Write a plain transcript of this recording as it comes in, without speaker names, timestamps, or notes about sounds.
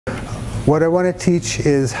What I want to teach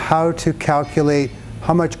is how to calculate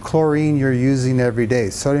how much chlorine you're using every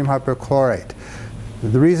day, sodium hypochlorite.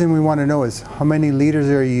 The reason we want to know is how many liters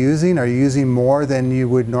are you using? Are you using more than you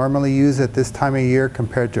would normally use at this time of year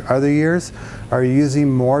compared to other years? Are you using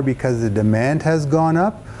more because the demand has gone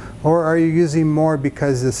up? Or are you using more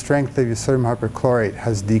because the strength of your sodium hypochlorite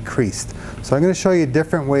has decreased? So I'm going to show you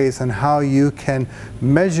different ways on how you can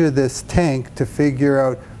measure this tank to figure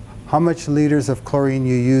out how much liters of chlorine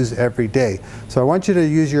you use every day. So I want you to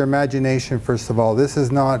use your imagination first of all. This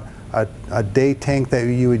is not a day tank that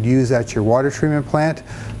you would use at your water treatment plant.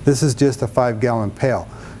 This is just a 5-gallon pail.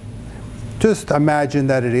 Just imagine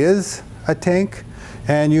that it is a tank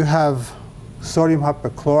and you have sodium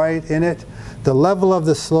hypochlorite in it. The level of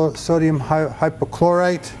the sodium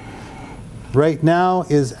hypochlorite right now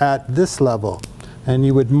is at this level, and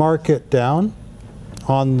you would mark it down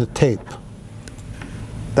on the tape.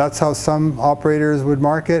 That's how some operators would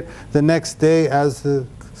mark it. The next day, as the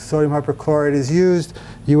sodium hypochlorite is used,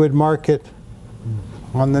 you would mark it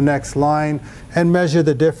on the next line and measure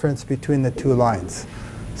the difference between the two lines.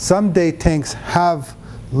 Some day tanks have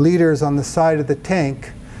liters on the side of the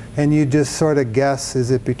tank, and you just sort of guess, is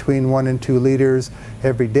it between 1 and 2 liters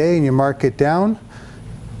every day, and you mark it down.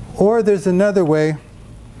 Or there's another way.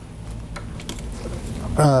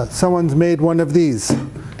 Someone's made one of these.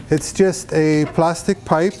 It's just a plastic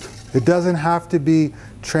pipe. It doesn't have to be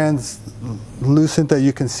translucent that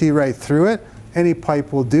you can see right through it. Any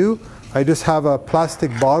pipe will do. I just have a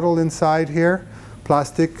plastic bottle inside here,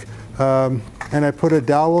 plastic, and I put a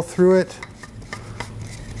dowel through it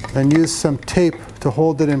and use some tape to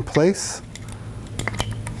hold it in place.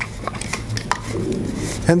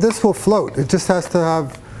 And this will float. It just has to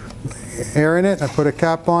have air in it. I put a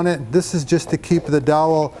cap on it. This is just to keep the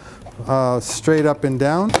dowel straight up and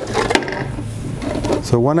down.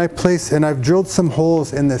 So when I place, and I've drilled some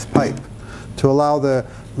holes in this pipe to allow the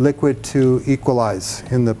liquid to equalize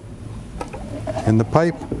in the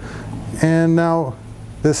pipe. And now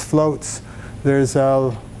this floats. There's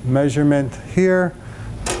a measurement here.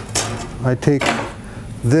 I take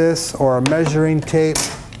this or a measuring tape.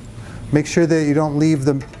 Make sure that you don't leave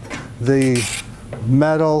the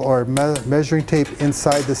metal or measuring tape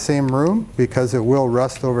inside the same room because it will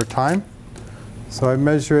rust over time. So I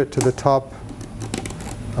measure it to the top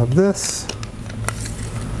of this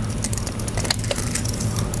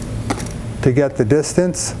to get the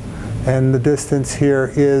distance, and the distance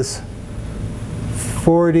here is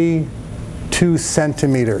 42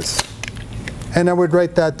 centimeters. And I would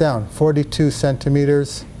write that down, 42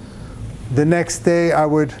 centimeters. The next day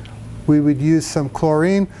we would use some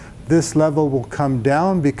chlorine. This level will come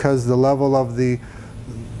down because the level of the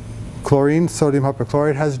chlorine, sodium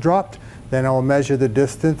hypochlorite, has dropped. Then I will measure the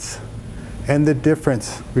distance and the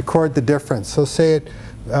difference, record the difference. So say it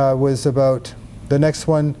was about, the next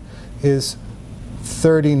one is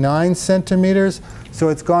 39 centimeters. So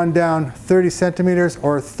it's gone down 30 centimeters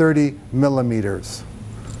or 30 millimeters.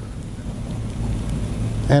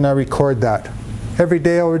 And I record that. Every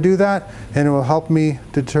day I will do that, and it will help me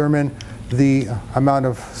determine the amount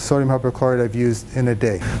of sodium hypochlorite I've used in a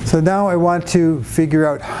day. So now I want to figure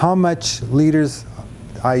out how much liters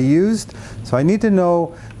I used. So I need to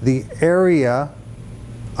know the area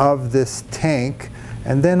of this tank,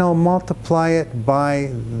 and then I'll multiply it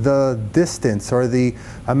by the distance, or the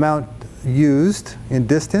amount used in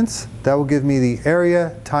distance. That will give me the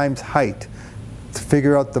area times height to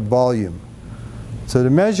figure out the volume. So to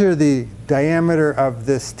measure the diameter of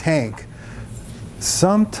this tank,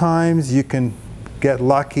 sometimes you can get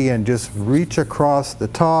lucky and just reach across the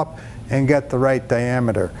top and get the right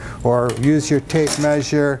diameter. Or use your tape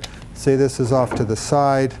measure, say this is off to the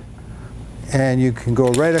side, and you can go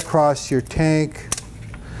right across your tank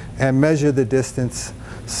and measure the distance.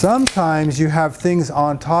 Sometimes you have things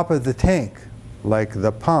on top of the tank, like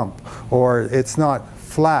the pump, or it's not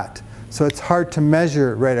flat, so it's hard to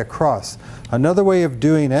measure right across. Another way of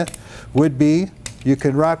doing it would be, you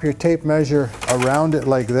can wrap your tape measure around it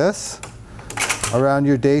like this, around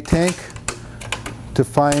your day tank, to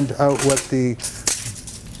find out what the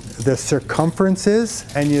circumference is,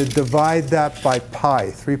 and you divide that by pi,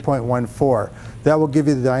 3.14. That will give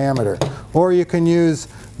you the diameter. Or you can use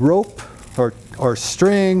rope or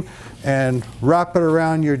string and wrap it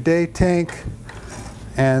around your day tank,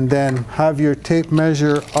 and then have your tape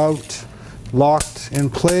measure out, locked in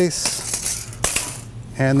place,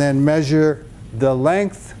 and then measure the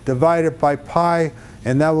length, divide it by pi,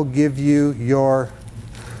 and that will give you your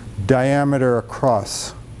diameter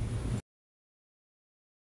across.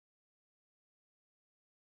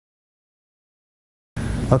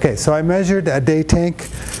 Okay, so I measured a day tank.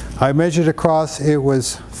 I measured across, it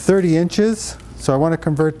was 30 inches. So I want to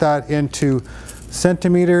convert that into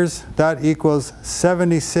centimeters. That equals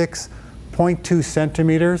 76.2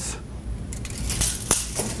 centimeters.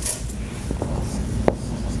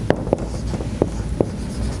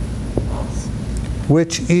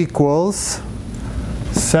 Which equals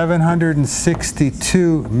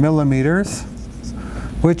 762 millimeters,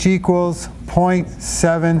 which equals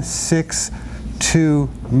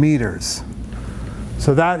 0.762 meters.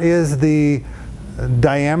 So that is the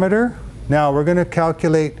diameter. Now we're going to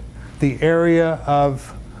calculate the area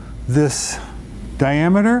of this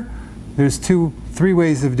diameter. There's three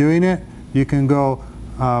ways of doing it. You can go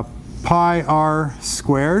pi r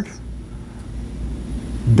squared,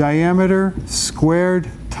 diameter squared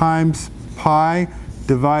times pi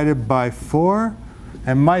divided by 4.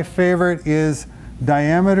 And my favorite is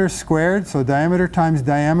diameter squared, so diameter times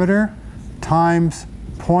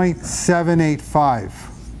 0.785,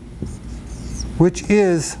 which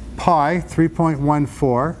is pi,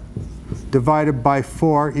 3.14, divided by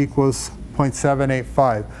 4 equals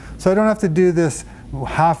 0.785. So I don't have to do this,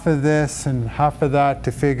 half of this and half of that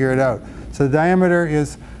to figure it out. So the diameter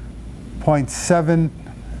is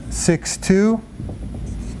 0.762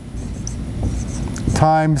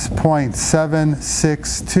 times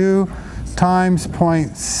 0.762 times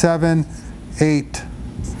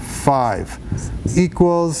 0.785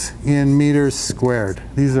 equals in meters squared.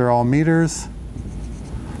 These are all meters.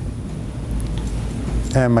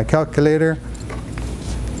 And my calculator,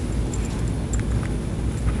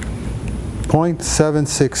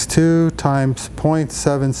 0.762 times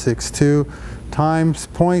 0.762 times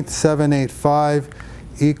 0.785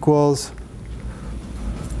 equals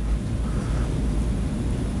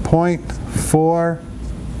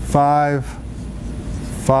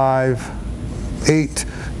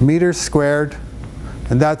 0.4558 meters squared,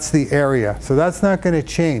 and that's the area. So that's not going to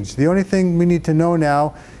change. The only thing we need to know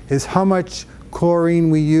now is how much chlorine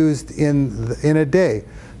we used in a day.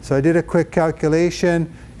 So I did a quick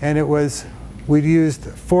calculation, and it was, we used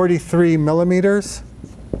 43 millimeters.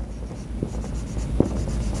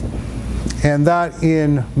 And that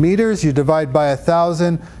in meters, you divide by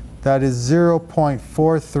 1,000, that is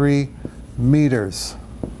 0.43 meters.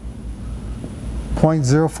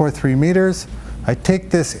 0.043 meters. I take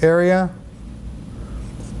this area,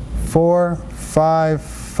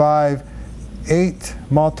 4,558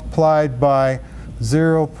 multiplied by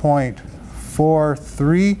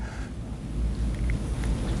 0.43.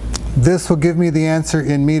 This will give me the answer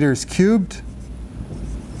in meters cubed.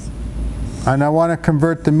 And I want to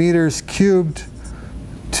convert the meters cubed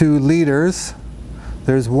to liters.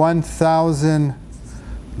 There's 1,000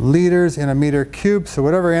 liters in a meter cubed. So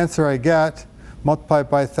whatever answer I get, multiplied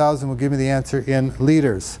by 1,000 will give me the answer in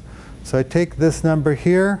liters. So I take this number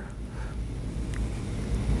here,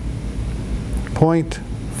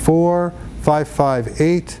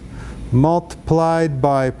 0.4558 multiplied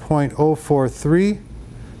by 0.043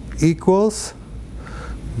 equals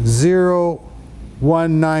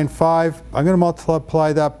 0.195. I'm going to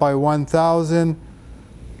multiply that by 1,000,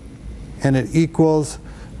 and it equals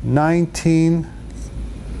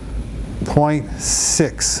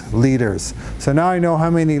 19.6 liters. So now I know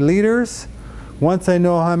how many liters. Once I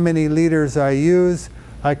know how many liters I use,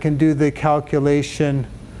 I can do the calculation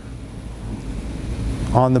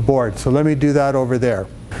on the board. So let me do that over there.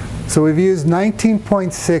 So we've used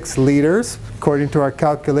 19.6 liters according to our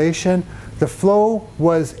calculation. The flow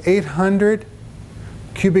was 800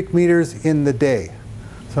 cubic meters in the day.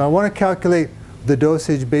 So I want to calculate the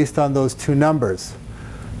dosage based on those two numbers.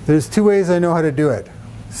 There's two ways I know how to do it.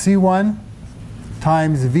 C1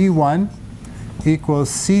 times V1 equals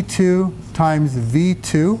C2 times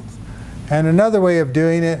V2. And another way of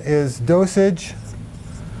doing it is dosage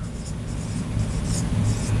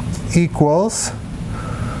equals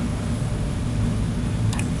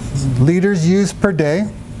liters used per day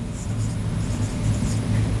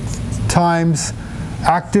times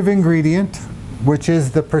active ingredient, which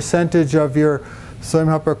is the percentage of your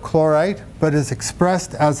sodium hypochlorite, but is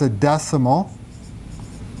expressed as a decimal,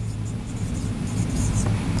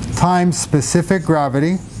 times specific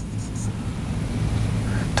gravity,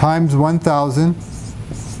 times 1,000,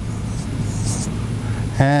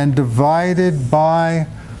 and divided by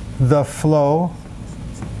the flow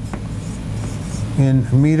in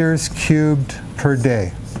meters cubed per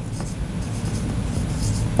day.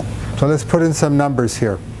 So let's put in some numbers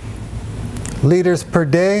here. Liters per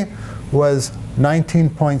day was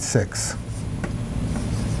 19.6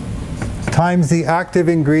 times the active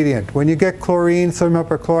ingredient. When you get chlorine, sodium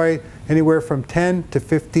hypochlorite, anywhere from 10 to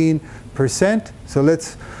 15%. So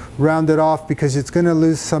let's round it off because it's going to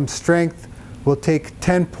lose some strength we'll take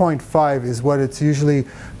 10.5 is what it's usually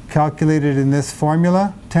calculated in this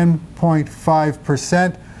formula.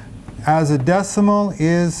 10.5% as a decimal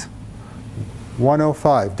is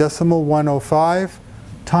 105. Decimal 105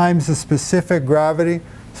 times the specific gravity.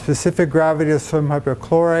 Specific gravity of sodium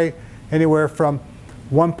hypochlorite anywhere from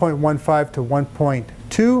 1.15 to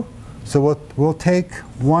 1.2. So we'll take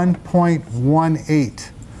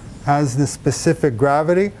 1.18 as the specific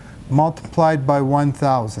gravity multiplied by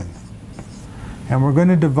 1,000. And we're going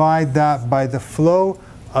to divide that by the flow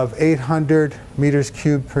of 800 meters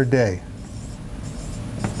cubed per day.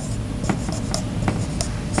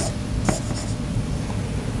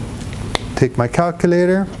 Take my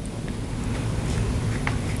calculator.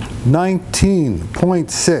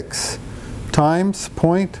 19.6 times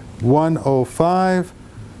 0.105,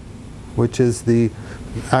 which is the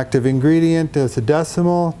active ingredient as a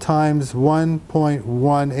decimal, times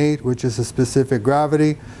 1.18, which is the specific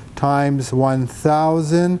gravity, times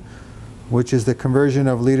 1,000, which is the conversion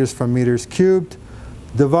of liters from meters cubed,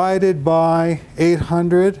 divided by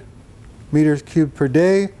 800 meters cubed per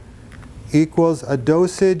day equals a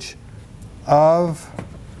dosage of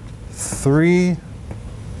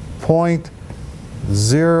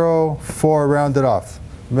 3.04 rounded off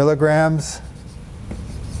milligrams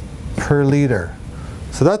per liter.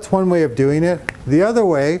 So that's one way of doing it. The other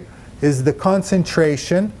way is the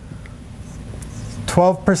concentration.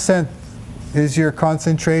 12% is your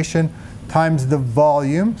concentration times the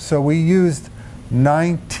volume. So we used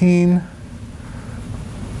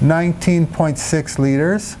 19.6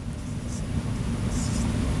 liters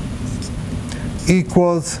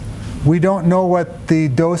equals, we don't know what the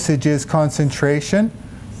dosage is, concentration,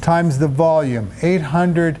 times the volume,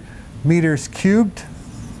 800 meters cubed.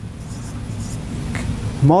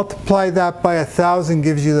 Multiply that by 1,000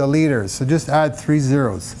 gives you the liters. So just add 3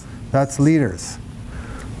 zeros. That's liters.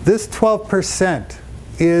 This 12%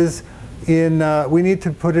 is in, we need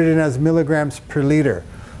to put it in as milligrams per liter.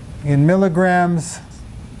 In milligrams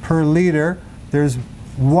per liter, there's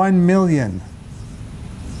 1 million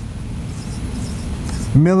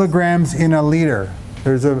milligrams in a liter.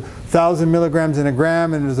 There's 1,000 milligrams in a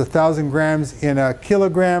gram, and there's 1,000 grams in a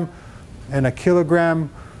kilogram. And a kilogram,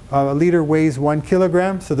 a liter weighs 1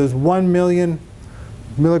 kilogram. So there's 1 million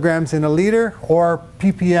milligrams in a liter, or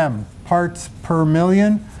ppm, parts per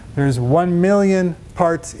million. There's 1 million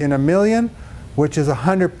parts in a million, which is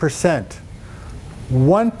 100%.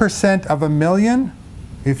 1% of a million,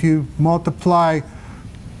 if you multiply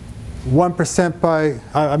 1% by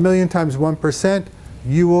a million times 1%,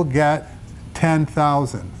 you will get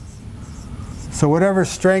 10,000. So whatever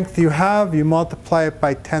strength you have, you multiply it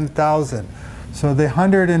by 10,000. So the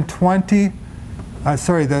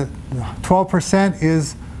 12%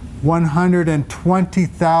 is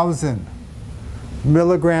 120,000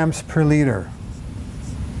 milligrams per liter.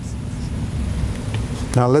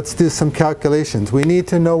 Now let's do some calculations. We need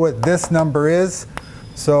to know what this number is.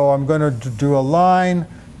 So I'm going to do a line,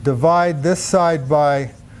 divide this side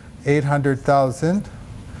by 800,000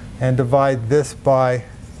 and divide this by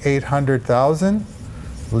 800,000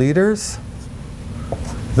 liters.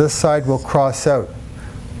 This side will cross out.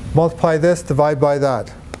 Multiply this, divide by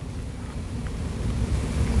that.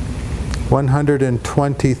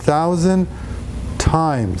 120,000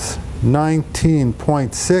 times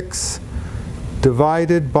 19.6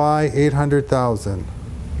 divided by 800,000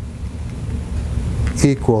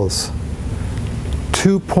 equals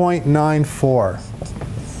 2.94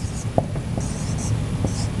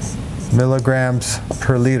 milligrams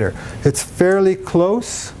per liter. It's fairly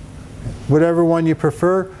close, whatever one you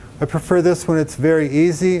prefer. I prefer this one, it's very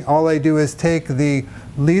easy. All I do is take the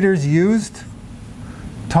liters used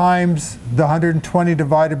times the 120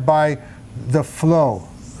 divided by the flow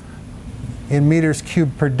in meters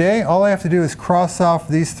cubed per day. All I have to do is cross off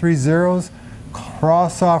these 3 zeros,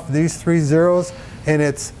 cross off these 3 zeros, and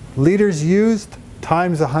it's liters used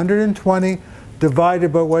times 120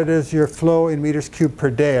 divided by what is your flow in meters cubed per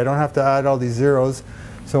day. I don't have to add all these zeros.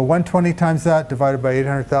 So 120 times that divided by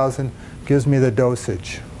 800,000 gives me the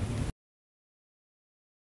dosage.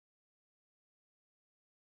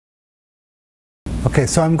 Okay,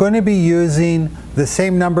 so I'm going to be using the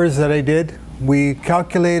same numbers that I did. We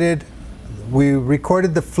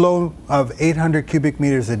recorded the flow of 800 cubic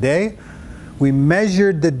meters a day. We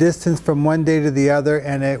measured the distance from one day to the other,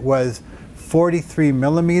 and it was 43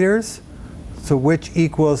 millimeters, so which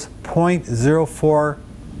equals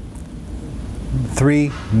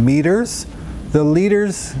 0.043 meters. The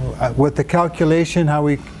liters, with the calculation, how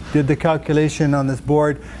we did the calculation on this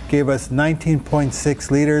board, gave us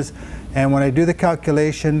 19.6 liters. And when I do the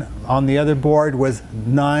calculation on the other board was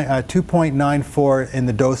 2.94 in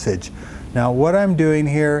the dosage. Now what I'm doing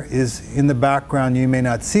here is, in the background you may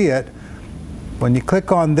not see it, when you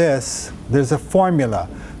click on this, there's a formula.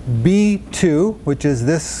 B2, which is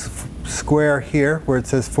this square here where it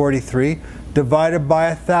says 43, divided by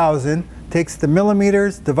 1,000, takes the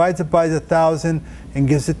millimeters, divides it by 1,000, and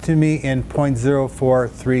gives it to me in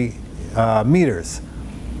 0.043 meters.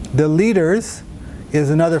 The liters is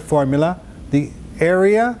another formula. The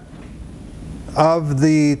area of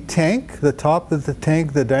the tank, the top of the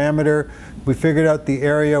tank, the diameter, we figured out the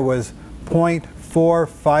area was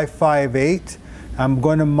 0.4558. I'm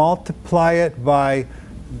going to multiply it by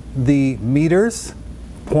the meters,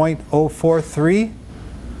 0.043,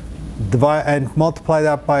 divide and multiply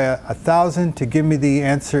that by 1,000 to give me the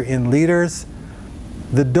answer in liters.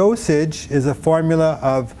 The dosage is a formula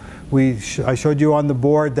of, I showed you on the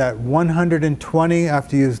board that 120,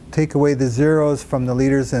 after you take away the zeros from the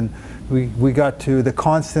liters, and we got to the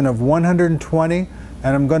constant of 120,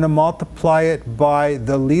 and I'm going to multiply it by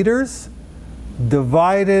the liters,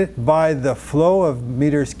 divide it by the flow of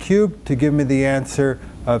meters cubed to give me the answer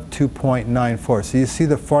of 2.94. So you see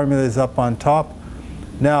the formula is up on top.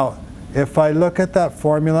 Now, if I look at that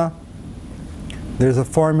formula, there's a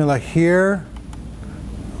formula here,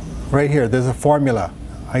 right here, there's a formula.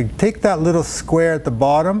 I take that little square at the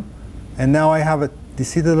bottom, and now I have do you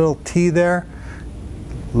see the little T there?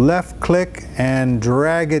 Left click and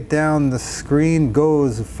drag it down the screen, go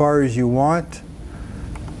as far as you want.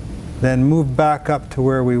 Then move back up to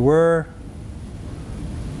where we were.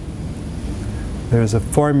 There's a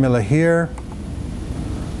formula here.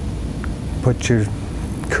 Put your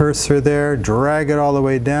cursor there, drag it all the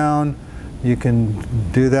way down. You can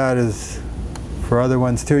do that as for other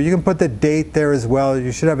ones too. You can put the date there as well.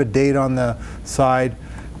 You should have a date on the side.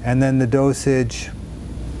 And then the dosage,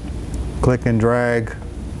 click and drag.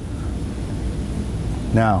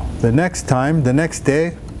 Now, the next day,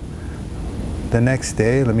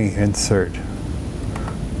 let me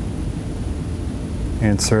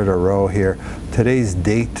insert a row here. Today's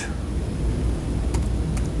date.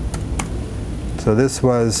 So this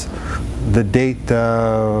was the date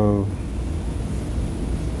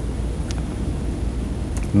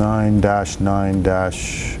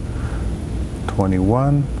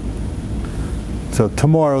 9-9-21. So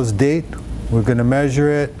tomorrow's date, we're going to measure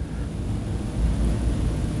it.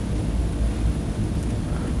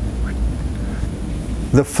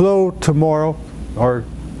 The flow tomorrow, or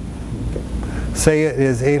say it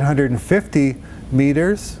is 850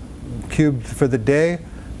 meters cubed for the day,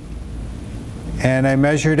 and I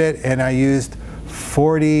measured it and I used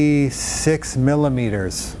 46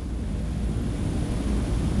 millimeters.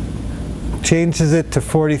 Changes it to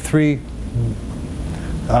 43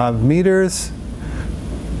 meters.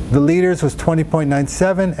 The liters was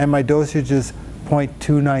 20.97 and my dosage is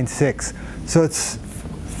 0.296. So it's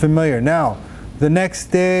familiar. Now, the next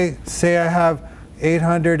day, say I have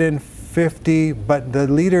 850, but the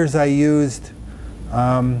liters I used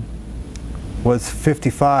was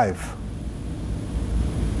 55.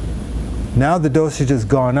 Now the dosage has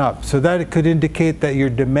gone up. So that could indicate that your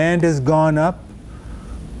demand has gone up.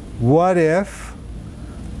 What if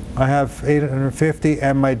I have 850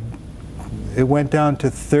 and it went down to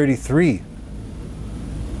 33?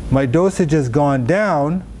 My dosage has gone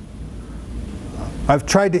down. I've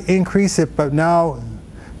tried to increase it, but now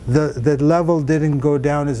the level didn't go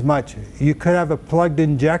down as much. You could have a plugged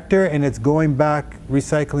injector and it's going back,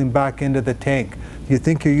 recycling back into the tank. You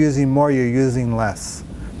think you're using more, you're using less.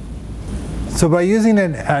 So by using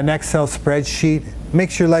an Excel spreadsheet,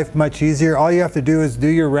 makes your life much easier. All you have to do is do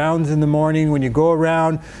your rounds in the morning. When you go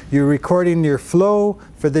around, you're recording your flow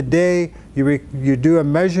for the day. You do a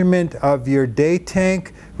measurement of your day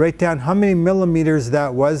tank, write down how many millimeters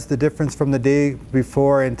that was, the difference from the day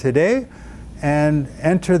before and today, and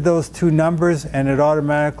enter those two numbers and it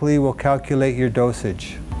automatically will calculate your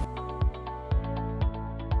dosage.